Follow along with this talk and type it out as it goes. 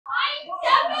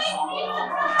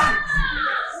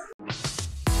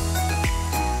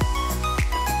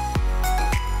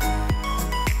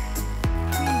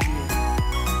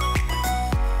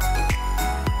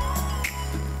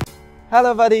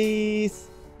Hello buddies!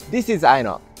 This is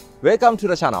Aino. Welcome to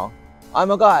the channel. I'm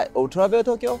a guy who travel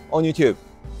Tokyo on YouTube.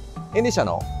 In this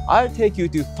channel, I'll take you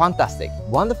to fantastic,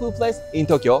 wonderful place in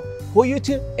Tokyo for you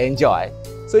to enjoy.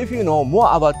 So if you know more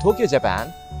about Tokyo,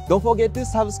 Japan, don't forget to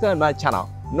subscribe my channel,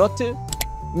 not to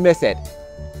miss it.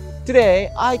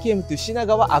 Today, I came to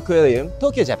Shinagawa Aquarium,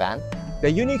 Tokyo, Japan. The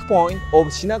unique point of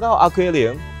Shinagawa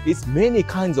Aquarium is many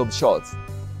kinds of shows,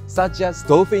 such as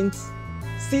dolphins,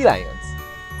 sea lions,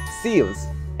 seals,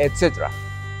 etc.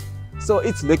 So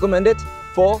it's recommended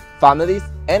for families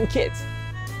and kids.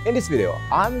 In this video,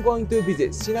 I'm going to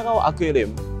visit Shinagawa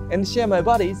Aquarium and share my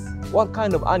buddies what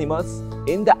kind of animals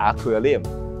in the aquarium.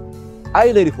 Are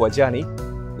you ready for a journey?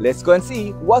 Let's go and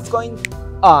see what's going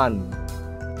on.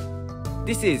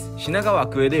 This is Shinagawa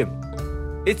Aquarium.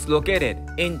 It's located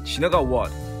in Shinagawa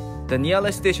Ward. The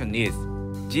nearest station is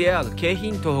JR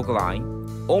Keihin Tohoku Line,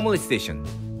 Omori Station.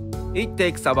 It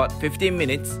takes about 15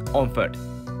 minutes on foot.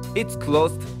 It's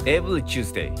closed every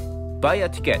Tuesday. Buy a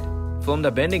ticket from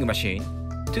the vending machine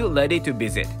to ready to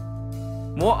visit.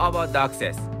 More about the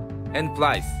access and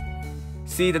price,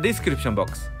 see the description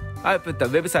box. I put the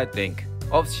website link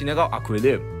of Shinagawa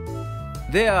Aquarium.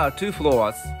 There are 2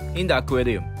 floors in the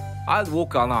aquarium. I'll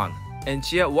walk around and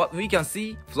share what we can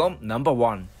see from number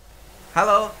 1.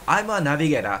 Hello, I'm a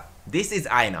navigator. This is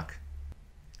Ainak.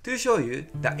 To show you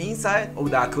the inside of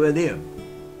the aquarium,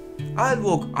 I'll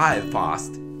walk aisle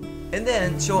first and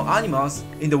then show animals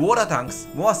in the water tanks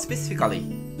more specifically.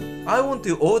 I want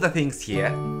to order things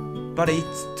here, but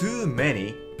it's too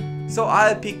many, so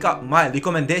I'll pick up my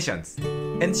recommendations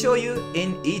and show you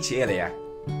in each area.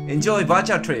 Enjoy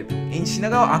virtual trip in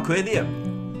Shinagawa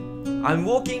Aquarium. I'm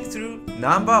walking through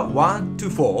number 1 to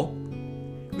 4.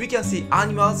 We can see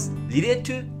animals related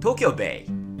to Tokyo Bay.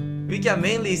 We can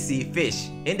mainly see fish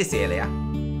in this area.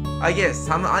 I guess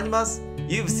some animals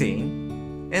you've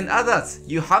seen and others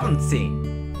you haven't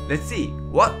seen. Let's see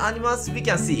what animals we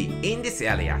can see in this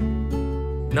area.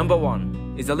 Number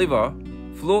 1 is a river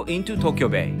flow into Tokyo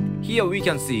Bay. Here we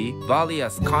can see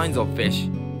various kinds of fish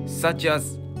such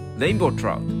as rainbow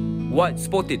trout, white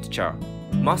spotted char,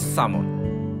 musk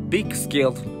salmon,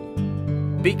 big-scaled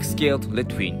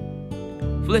redfin,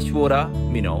 freshwater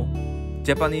minnow,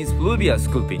 Japanese fluvial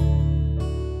sculpin.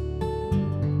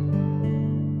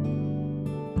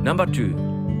 Number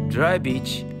 2, dry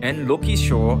beach and rocky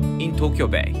shore in Tokyo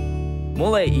Bay.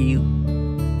 Moray eel,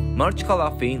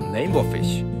 multicolor fin rainbow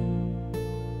fish,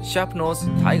 sharp-nosed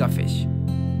tigerfish.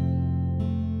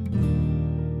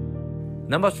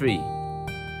 Number 3,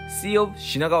 Sea of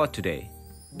Shinagawa today.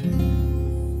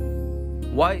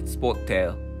 White spot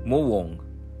tail, mowong,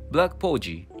 black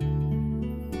poji,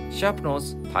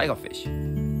 sharp-nosed tigerfish.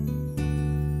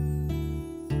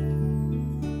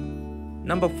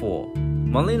 Number 4,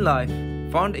 marine life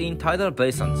found in tidal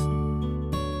basins.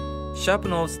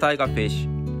 Sharp-nosed tigerfish,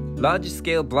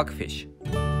 large-scale blackfish.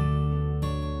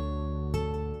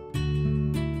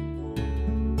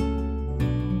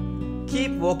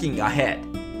 Keep walking ahead.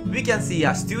 We can see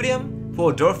a studio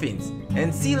for dolphins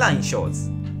and sea lion shows.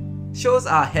 Shows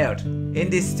are held in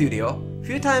this studio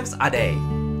few times a day.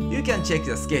 You can check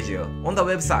the schedule on the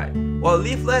website or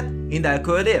leaflet in the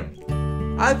aquarium.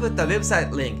 I put the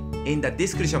website link in the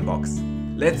description box.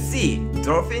 Let's see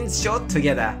dolphins show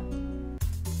together.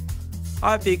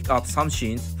 I picked up some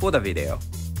scenes for the video.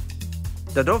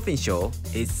 The dolphin show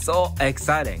is so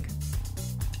exciting.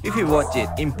 If you watch it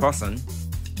in person,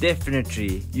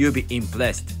 definitely you'll be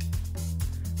impressed.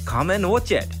 Come and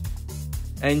watch it.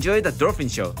 Enjoy the dolphin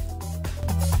show.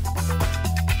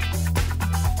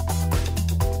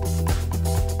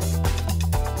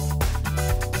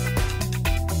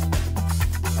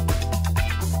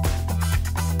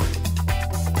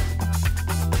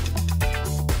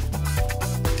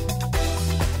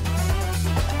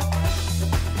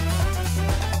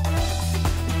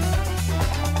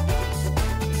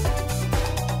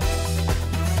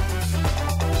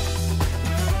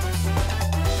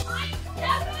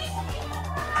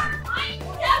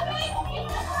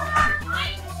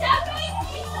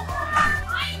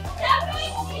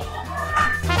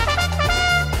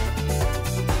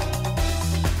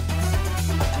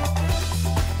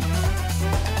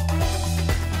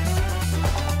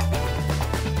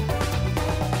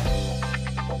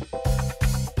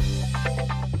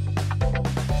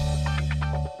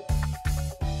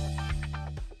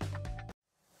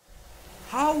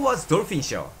 How was dolphin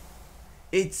show?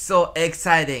 It's so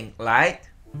exciting, right?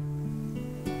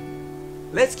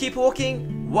 Let's keep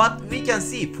walking what we can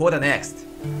see for the next.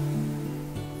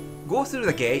 Go through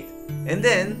the gate and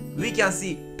then we can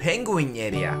see penguin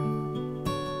area.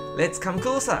 Let's come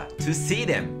closer to see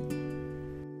them.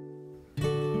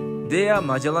 They are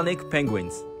Magellanic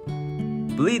penguins.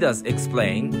 Breeders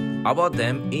explain about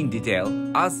them in detail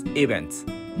as events.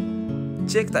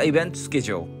 Check the event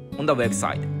schedule on the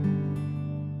website.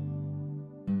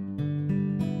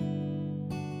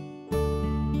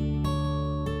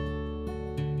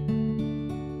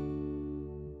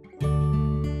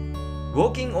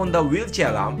 Walking on the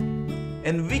wheelchair ramp,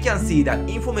 and we can see the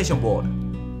information board.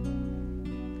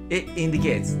 It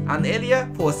indicates an area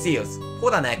for seals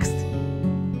for the next.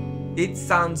 It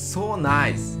sounds so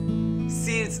nice.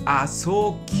 Seals are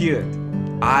so cute.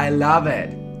 I love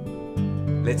it.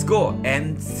 Let's go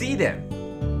and see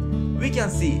them. We can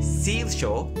see seal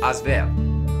show as well.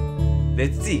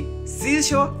 Let's see seal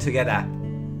show together.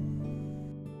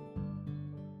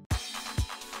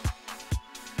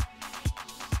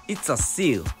 It's a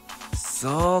seal.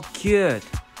 So cute.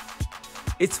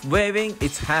 It's waving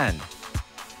its hand.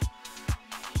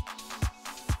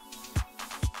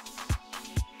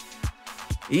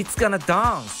 It's gonna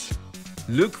dance.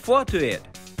 Look forward to it.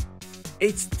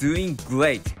 It's doing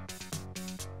great.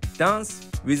 Dance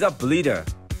with a breeder.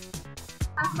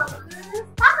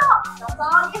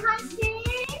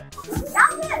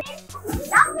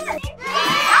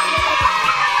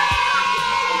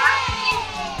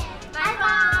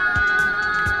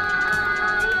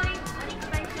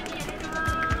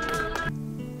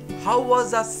 How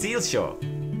was the seal show?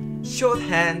 Short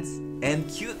hands and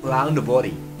cute round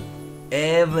body.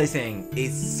 Everything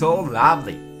is so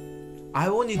lovely. I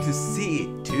want you to see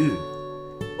it too.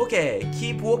 Okay,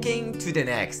 keep walking to the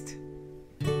next.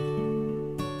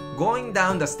 Going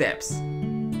down the steps.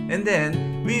 And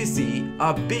then we see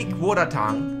a big water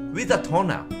tank with a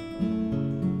tunnel.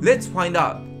 Let's find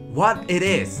out what it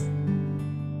is.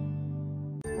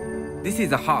 This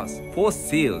is a house for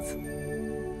seals.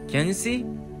 Can you see?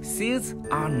 Seals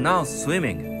are now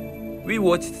swimming. We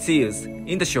watched seals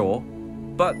in the shore,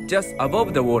 but just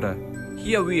above the water.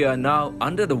 Here we are now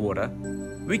under the water.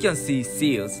 We can see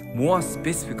seals more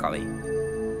specifically.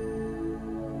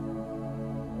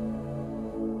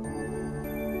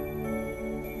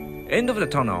 End of the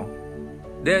tunnel,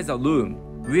 there is a room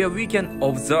where we can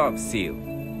observe seal.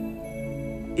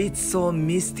 It's so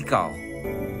mystical.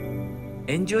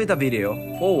 Enjoy the video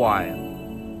for a while.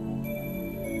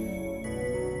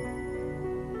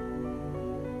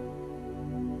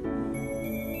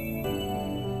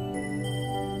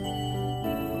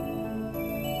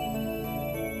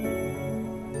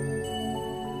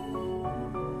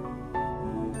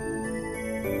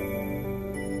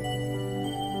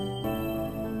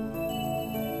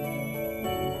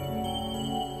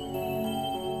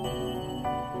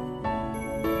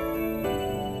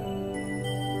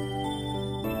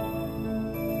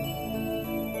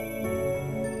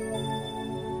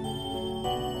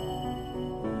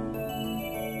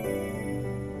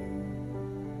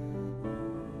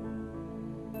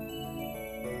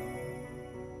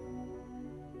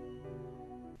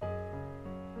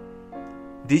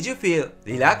 Did you feel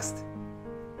relaxed?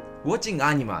 Watching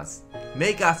animals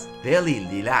make us very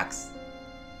relaxed.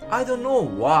 I don't know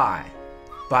why,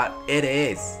 but it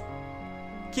is.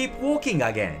 Keep walking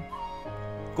again.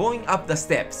 Going up the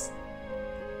steps.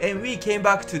 And we came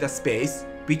back to the space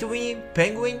between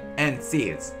penguin and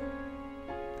seals.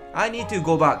 I need to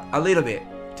go back a little bit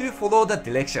to follow the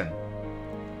direction.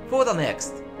 For the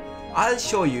next, I'll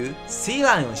show you sea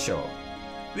lion show.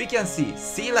 We can see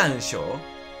sea lion show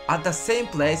at the same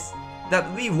place that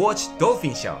we watched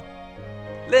dolphin show.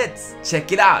 Let's check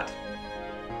it out.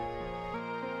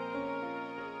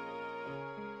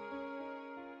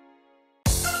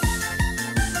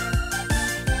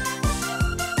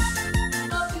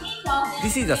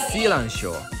 This is a sea lion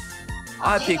show.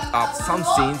 I picked up some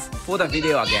scenes for the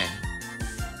video again.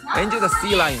 Enjoy the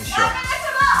sea lion show.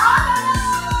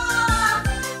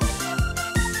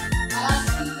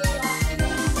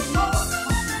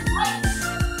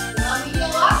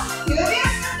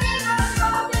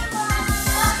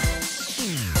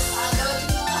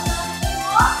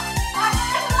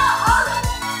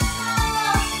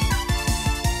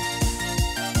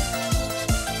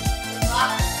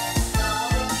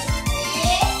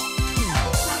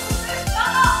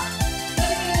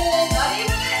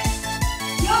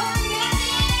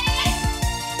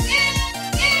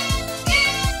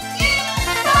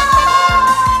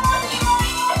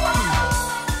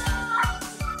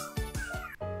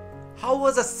 How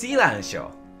was the sea lion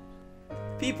show?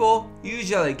 People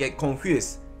usually get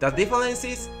confused the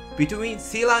differences between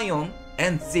sea lion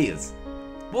and seals.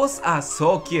 Both are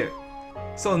so cute,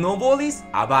 so no worries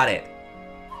about it.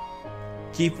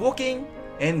 Keep walking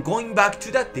and going back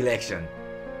to that direction.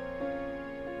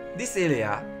 This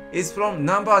area is from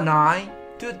number 9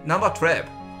 to number 12.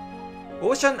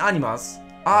 Ocean animals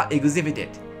are exhibited.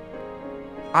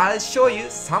 I'll show you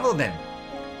some of them.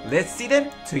 Let's see them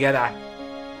together.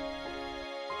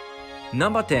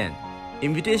 Number 10.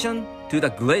 Invitation to the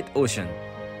Great Ocean.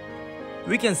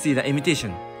 We can see the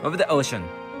imitation of the ocean.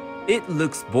 It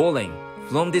looks boring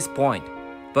from this point,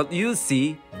 but you'll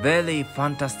see very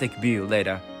fantastic view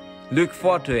later. Look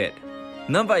forward to it.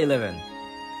 Number 11.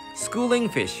 Schooling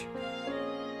fish.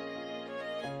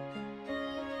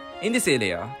 In this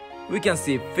area, we can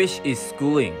see fish is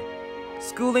schooling.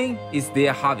 Schooling is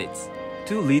their habits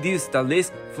to reduce the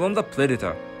risk from the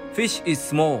predator. Fish is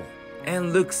small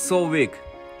and looks so weak,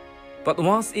 but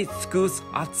once it schools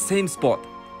at same spot,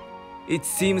 it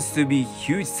seems to be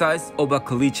huge size of a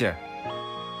creature.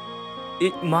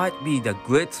 It might be the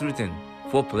great threat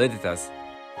for predators.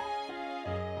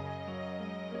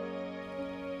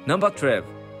 Number 12.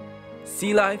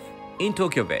 Sea life in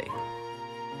Tokyo Bay.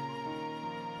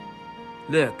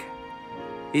 Look,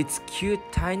 it's cute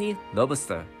tiny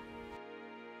lobster.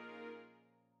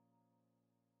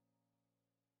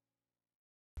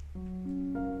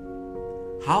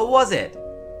 How was it?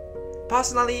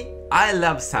 Personally, I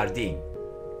love sardine.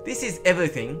 This is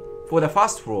everything for the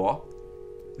first floor.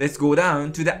 Let's go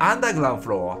down to the underground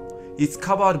floor. It's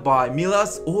covered by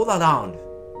mirrors all around.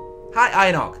 Hi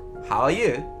Enoch, how are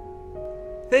you?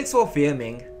 Thanks for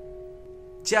filming.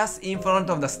 Just in front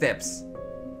of the steps,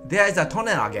 there is a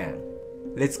tunnel again.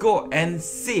 Let's go and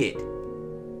see it.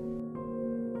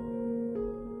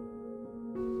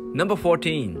 Number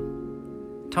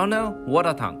 14. Tunnel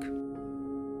water tank.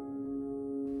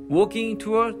 Walking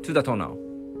toward to the tunnel.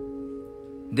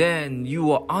 Then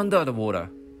you are under the water.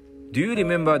 Do you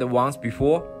remember the ones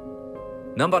before?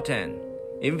 Number 10.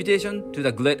 Invitation to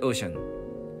the Great Ocean.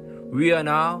 We are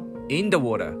now in the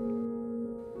water.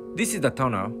 This is the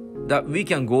tunnel that we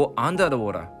can go under the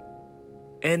water.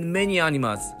 And many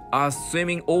animals are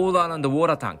swimming all around the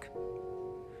water tank.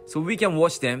 So we can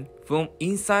watch them from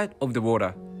inside of the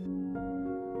water.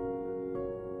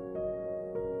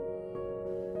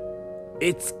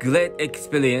 It's great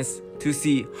experience to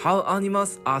see how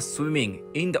animals are swimming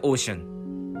in the ocean.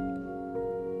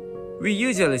 We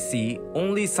usually see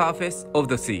only surface of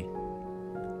the sea.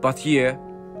 But here,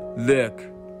 look,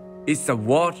 it's the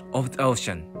world of the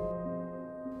ocean.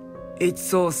 It's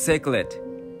so sacred.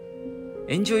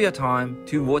 Enjoy your time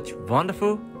to watch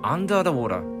wonderful under the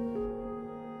water.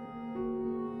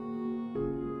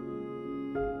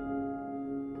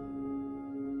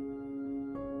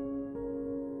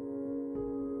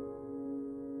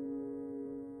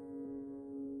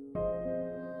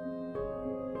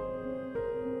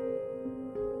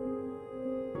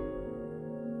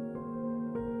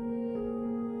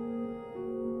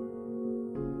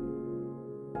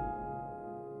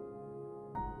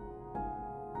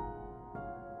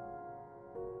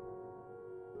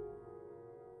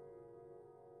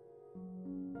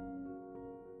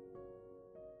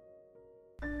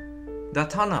 The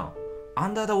tunnel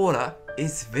under the water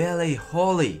is very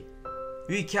holy.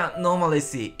 We can't normally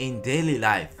see in daily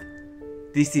life.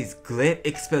 This is great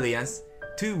experience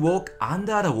to walk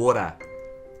under the water.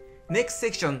 Next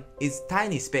section is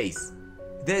tiny space.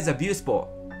 There is a view spot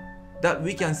that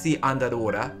we can see under the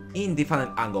water in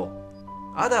different angle.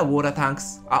 Other water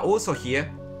tanks are also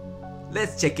here.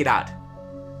 Let's check it out.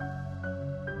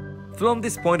 From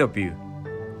this point of view,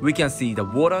 we can see the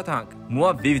water tank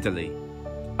more vividly.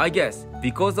 I guess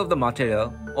because of the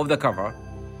material of the cover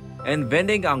and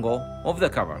bending angle of the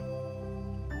cover.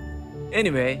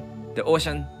 Anyway, the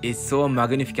ocean is so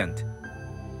magnificent.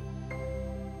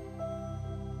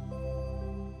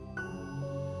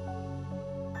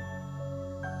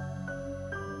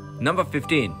 Number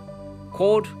 15.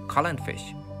 Cold current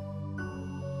fish.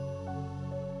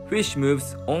 Fish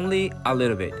moves only a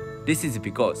little bit. This is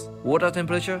because water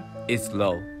temperature is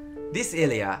low. This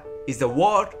area is the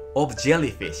world of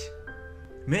jellyfish.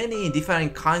 Many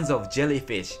different kinds of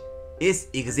jellyfish is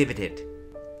exhibited.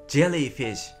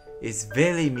 Jellyfish is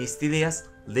very mysterious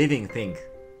living thing.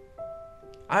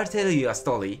 I'll tell you a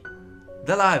story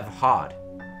that I've heard.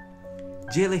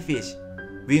 Jellyfish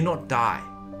will not die.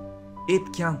 It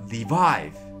can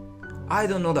revive. I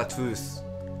don't know the truth,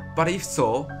 but if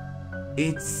so,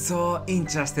 it's so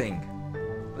interesting.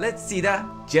 Let's see the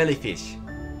jellyfish.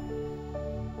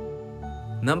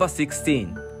 Number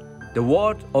 16. The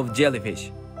world of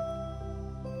jellyfish.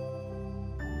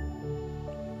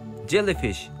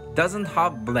 Jellyfish doesn't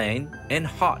have brain and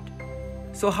heart,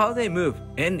 so how they move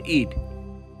and eat?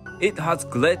 It has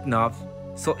great nerves,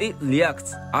 so it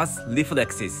reacts as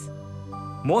reflexes.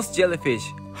 Most jellyfish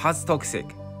has toxic,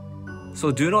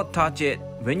 so do not touch it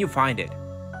when you find it.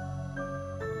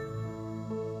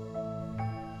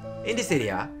 In this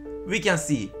area, we can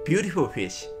see beautiful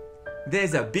fish.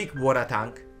 There's a big water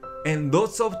tank and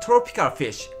lots of tropical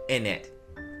fish in it.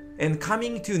 And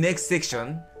coming to next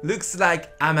section looks like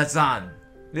Amazon.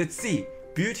 Let's see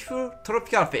beautiful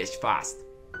tropical fish first.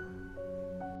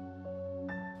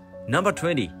 Number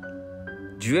 20.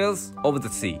 Jewels of the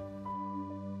Sea.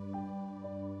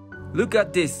 Look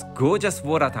at this gorgeous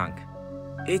water tank.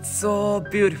 It's so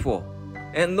beautiful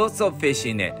and lots of fish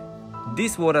in it.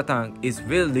 This water tank is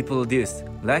well reproduced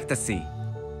like the sea.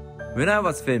 When I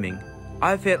was filming,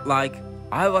 I felt like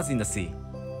I was in the sea.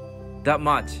 That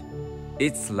much.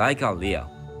 It's like a real.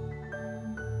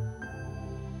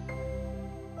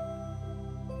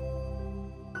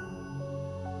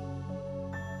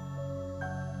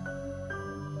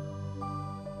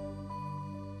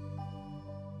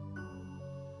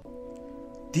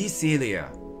 This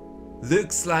area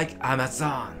looks like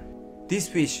Amazon. This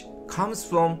fish comes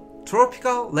from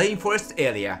tropical rainforest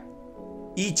area.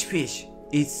 Each fish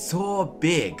is so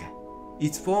big.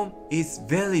 Its form is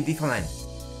very different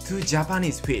to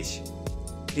Japanese fish.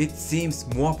 It seems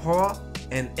more power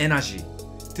and energy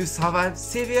to survive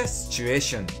severe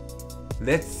situation.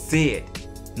 Let's see it.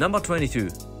 Number 22.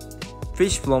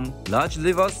 Fish from large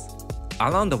rivers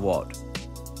around the world.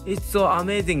 It's so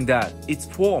amazing that its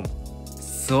form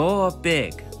so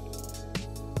big.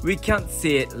 We can't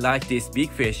see it like this big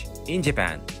fish in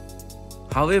Japan.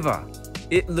 However,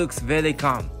 it looks very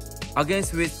calm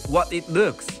against with what it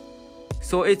looks.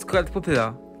 So it's quite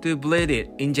popular to breed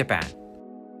it in Japan.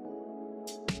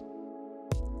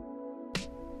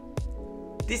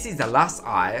 This is the last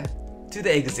aisle to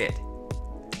the exit.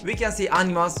 We can see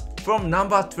animals from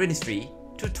number 23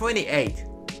 to 28.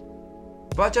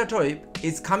 Virtual trip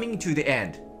is coming to the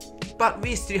end, but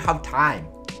we still have time.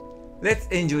 Let's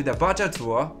enjoy the virtual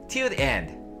tour till the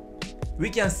end. We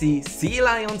can see sea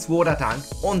lion's water tank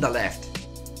on the left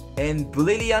and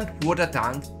brilliant water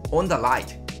tank on the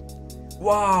right.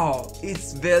 Wow,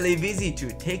 it's very busy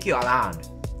to take you around.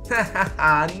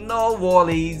 No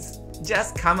worries,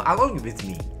 just come along with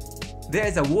me. There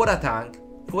is a water tank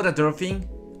for the dolphin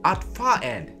at far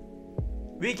end.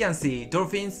 We can see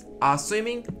dolphins are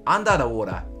swimming under the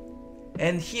water.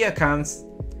 And here comes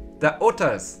the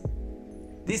otters.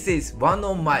 This is one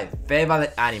of my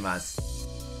favorite animals.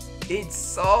 It's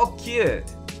so cute.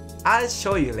 I'll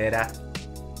show you later.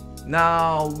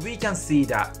 Now we can see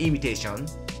the imitation.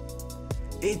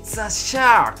 It's a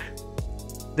shark.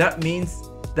 That means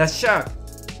the shark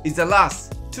is the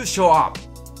last to show up.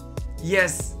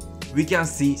 Yes, we can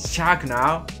see shark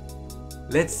now.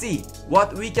 Let's see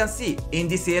what we can see in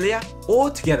this area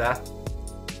all together.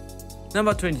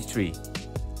 Number 23.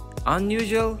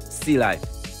 Unusual sea life.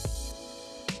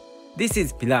 This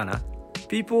is piranha.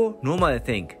 People normally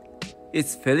think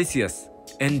it's ferocious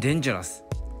and dangerous.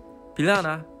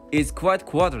 Piranha is quite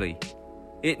cowardly.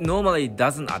 It normally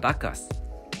doesn't attack us.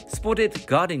 Spotted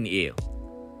guarding eel.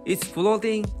 It's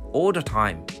floating all the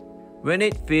time. When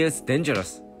it feels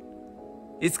dangerous,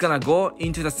 it's gonna go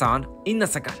into the sand in a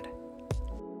second.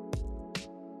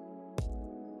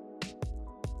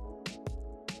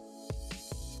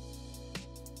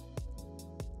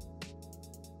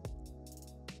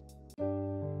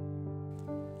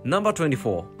 Number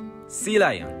 24. Sea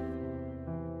lion.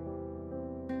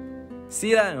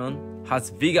 Sea lion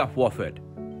has bigger forefoot.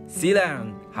 Sea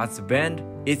lion has bent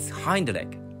its hind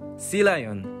leg. Sea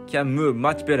lion can move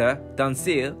much better than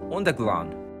seal on the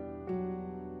ground.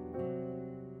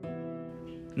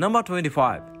 Number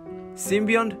 25.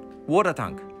 Symbiont water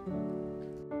tank.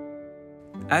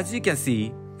 As you can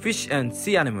see, fish and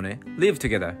sea anemone live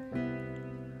together.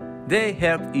 They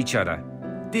help each other.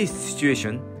 This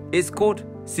situation is called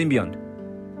symbiont.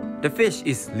 The fish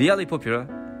is really popular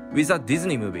with a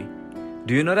Disney movie.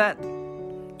 Do you know that?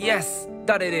 Yes,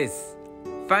 that it is.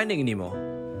 Finding Nemo.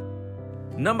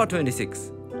 Number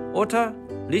 26. Otter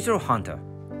Little Hunter.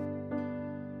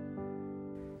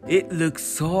 It looks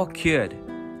so cute.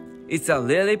 It's a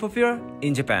really popular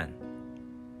in Japan.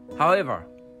 However,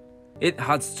 it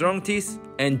has strong teeth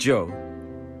and jaw.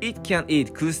 It can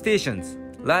eat crustaceans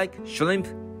like shrimp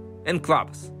and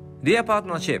crabs. Their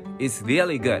partnership is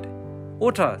really good.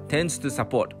 Otter tends to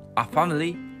support a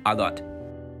family a lot.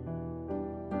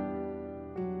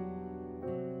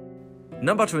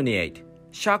 Number 28.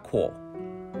 Shark whale.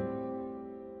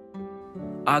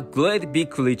 A great big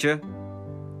creature,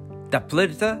 the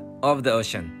predator of the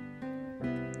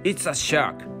ocean. It's a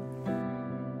shark.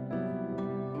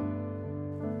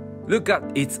 Look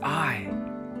at its eye.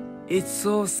 It's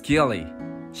so scary.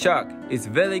 Shark is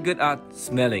very good at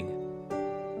smelling.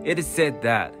 It is said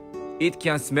that it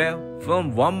can smell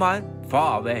from 1 mile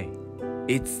far away.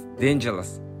 It's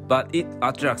dangerous, but it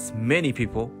attracts many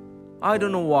people. I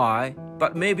don't know why,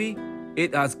 but maybe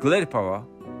it has great power.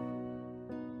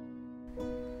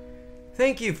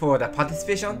 Thank you for the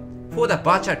participation for the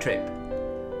virtual trip.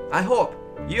 I hope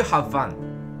you have fun.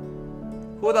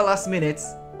 For the last minutes,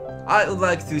 I would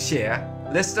like to share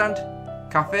restaurant,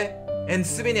 cafe, and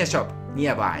souvenir shop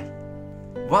nearby.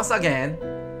 Once again,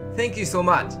 thank you so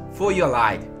much for your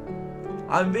ride.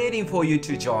 I'm waiting for you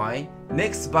to join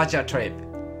next virtual trip.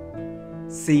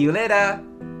 See you later!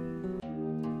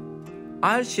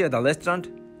 I'll share the restaurant,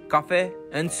 cafe,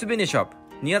 and souvenir shop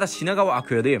near the Shinagawa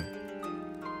Aquarium.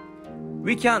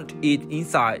 We can't eat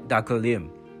inside the aquarium,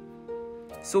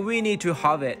 so we need to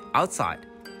have it outside.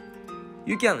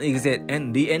 You can exit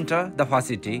and re-enter the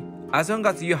facility as long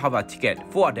as you have a ticket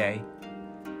for a day.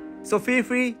 So feel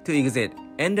free to exit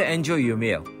and enjoy your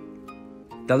meal.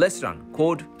 The restaurant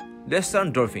called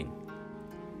Restaurant Dolphin.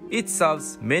 It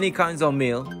serves many kinds of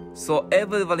meals, so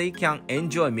everybody can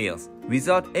enjoy meals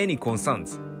without any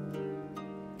concerns.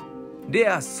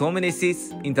 There are so many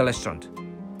seats in the restaurant,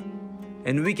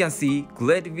 and we can see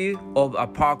great view of a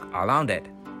park around it.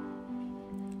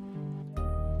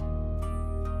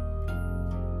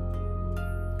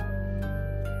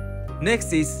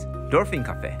 Next is Dolphin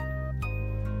Cafe.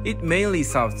 It mainly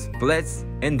serves breads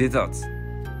and desserts.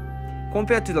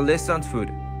 Compared to the restaurant food,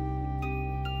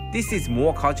 this is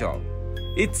more casual.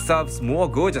 It serves more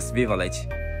gorgeous beverage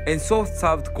and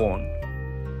soft-served corn.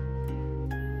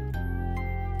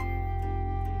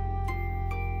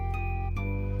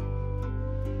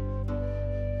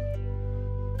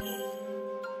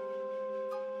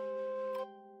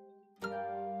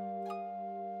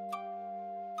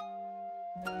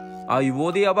 Are you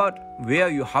worried about where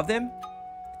you have them?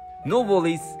 No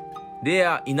worries, there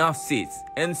are enough seats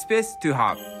and space to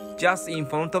have just in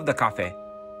front of the cafe.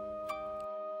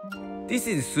 This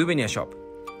is a souvenir shop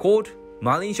called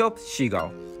Marine Shop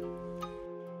Shigao.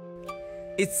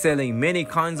 It's selling many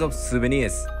kinds of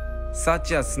souvenirs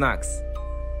such as snacks,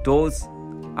 dolls,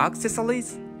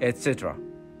 accessories, etc.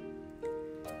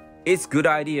 It's a good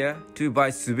idea to buy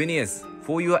souvenirs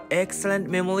for your excellent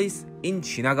memories in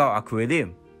Shinagawa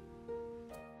Aquarium.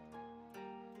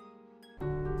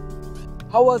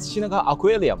 How was Shinagawa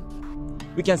Aquarium?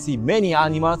 We can see many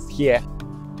animals here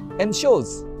and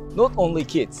shows not only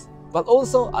kids but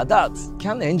also adults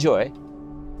can enjoy.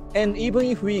 And even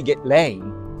if we get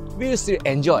rain, we'll still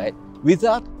enjoy it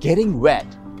without getting wet.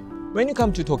 When you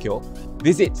come to Tokyo,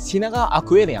 visit Shinagawa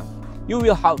Aquarium. You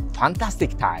will have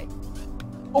fantastic time.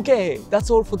 Okay, that's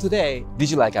all for today. Did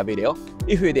you like our video?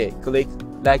 If you did, click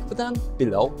like button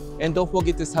below and don't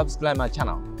forget to subscribe my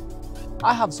channel.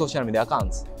 I have social media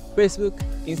accounts: Facebook,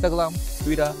 Instagram,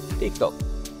 Twitter, TikTok.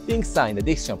 Links are in the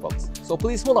description box, so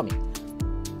please follow me.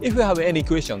 If you have any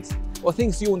questions or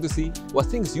things you want to see or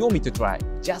things you want me to try,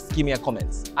 just give me a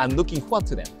comment. I'm looking forward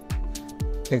to them.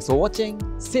 Thanks for watching.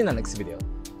 See you in the next video.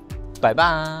 Bye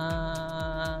bye.